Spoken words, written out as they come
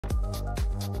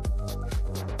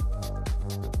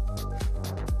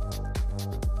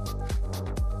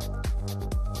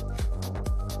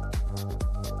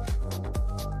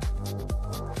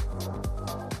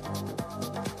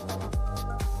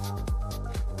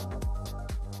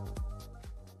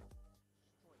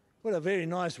Well, a very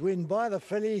nice win by the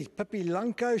filly, Pippi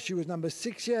Lanko. She was number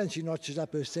 6 here, and she notches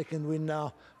up her second win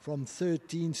now from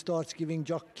 13 starts, giving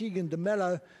jock Keegan de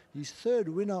Mello his third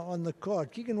winner on the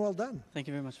card. Keegan, well done. Thank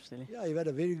you very much, Mr. Lee. Yeah, you've had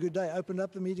a very good day. Opened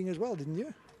up the meeting as well, didn't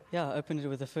you? Yeah, I opened it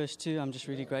with the first two. I'm just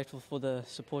really grateful for the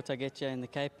support I get here in the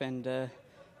Cape, and to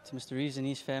Mr. Reeves and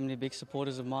his family, big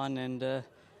supporters of mine, and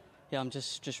yeah, I'm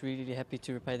just really happy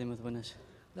to repay them with winners.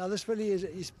 Now, this filly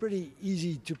is pretty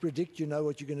easy to predict. You know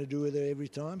what you're going to do with her every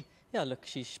time. Yeah, look,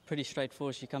 she's pretty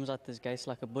straightforward. She comes out this gates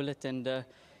like a bullet, and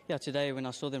yeah, today when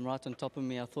I saw them right on top of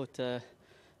me, I thought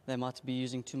they might be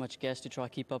using too much gas to try to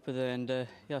keep up with her, and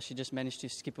yeah, she just managed to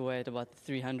skip away at about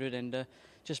 300 and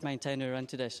just maintain her run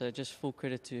today. So just full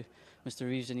credit to Mr.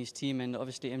 Reeves and his team, and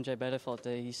obviously MJ Baderveld.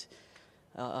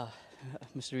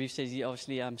 Mr. Reeves says he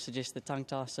obviously suggests the tongue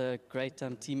tie, so great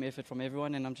team effort from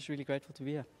everyone, and I'm just really grateful to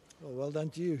be here. Well done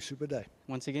to you. Super day.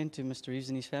 Once again, to Mr. Reeves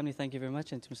and his family, thank you very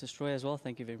much, and to Mr. Stroy as well,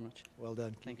 thank you very much. Well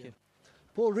done. Thank you.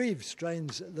 Paul Reeves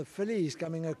trains the fillies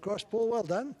coming across. Paul, well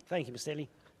done. Thank you, Mr. Lee.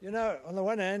 You know, on the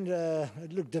one hand,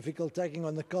 it looked difficult taking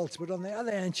on the Colts, but on the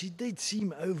other hand, she did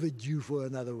seem overdue for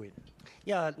another win.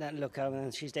 Yeah, no, look,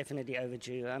 she's definitely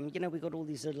overdue. You know, we've got all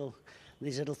these little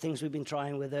things we've been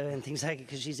trying with her and things like it,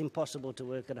 because she's impossible to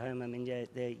work at home. I mean,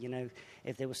 you know,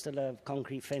 if there was still a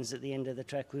concrete fence at the end of the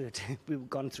track, we've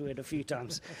gone through it a few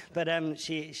times. But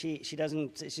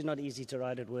she's not easy to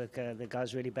ride at work. The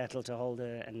guys really battle to hold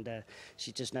her, and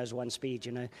she just knows one speed,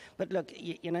 you know. But look,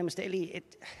 you know, Mr. Lee,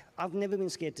 I've never been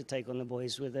scared to take on the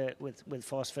boys with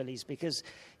fast fillies, because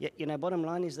you know, bottom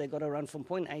line is they've got to run from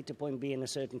point A to point B in a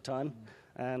certain time.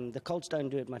 The Colts don't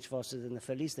do it much faster than the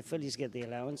fillies. The fillies get the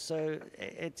allowance, so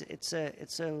it's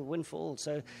a win for all.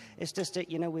 So it's just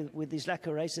you know, with these lack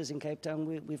of races in Cape Town,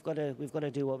 we've got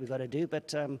to do what we've got to do.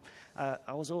 But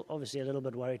I was obviously a little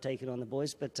bit worried taking on the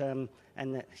boys, but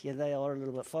yeah, they are a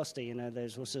little bit faster. You know,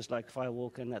 there's horses like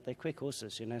Firewalk and that, they're quick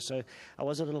horses. You know, so I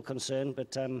was a little concerned,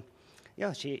 but.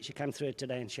 Yeah, she came through it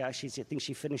today, and I think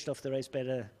she finished off the race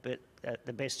better, but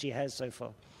the best she has so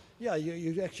far. Yeah,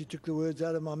 you actually took the words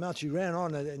out of my mouth. She ran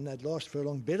on in that last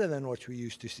furlong better than what we're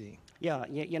used to seeing. Yeah,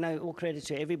 you know, all credit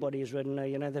to everybody who's ridden her.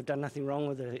 You know, they've done nothing wrong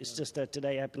with her. It's just that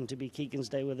today happened to be Keegan's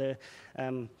day with her.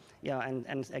 Yeah,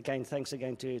 and again, thanks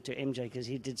again to MJ, because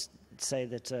he did say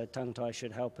that tongue tie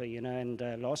should help her, you know,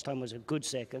 and last time was a good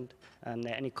second.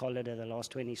 They only collared her the last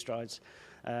 20 strides,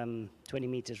 20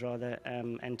 metres rather,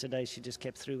 and today she just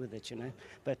kept through with it, you know.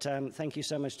 But thank you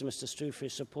so much to Mr. Strew for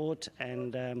his support,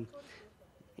 and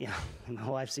yeah, my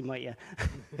wife's in my ear.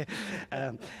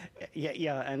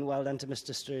 Yeah, and well done to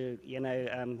Mr. Strew. You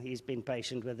know, he's been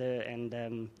patient with her, and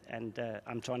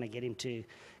I'm trying to get him to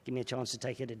give me a chance to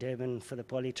take her to Durban for the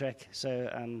poly track.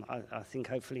 So I think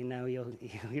hopefully now he'll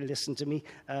listen to me.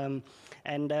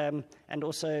 And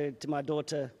also to my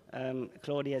daughter,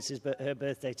 Claudia. It's her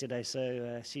birthday today,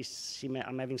 so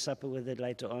I'm having supper with her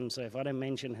later on. So if I don't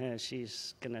mention her,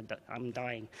 I'm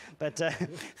dying. But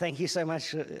thank you so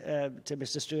much to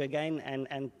Mr. Strew again,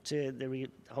 and to the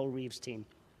whole Reeves team.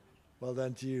 Well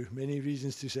done to you. Many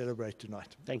reasons to celebrate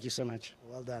tonight. Thank you so much.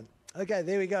 Well done. Okay,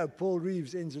 there we go. Paul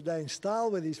Reeves ends the day in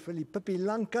style with his filly Pippi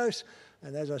Lankos.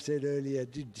 And as I said earlier,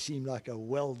 it did seem like a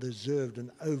well-deserved and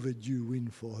overdue win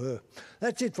for her.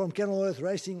 That's it from Kenilworth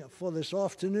Racing for this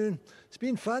afternoon. It's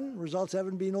been fun. Results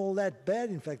haven't been all that bad.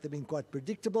 In fact, they've been quite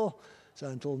predictable. So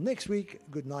until next week,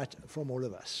 good night from all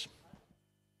of us.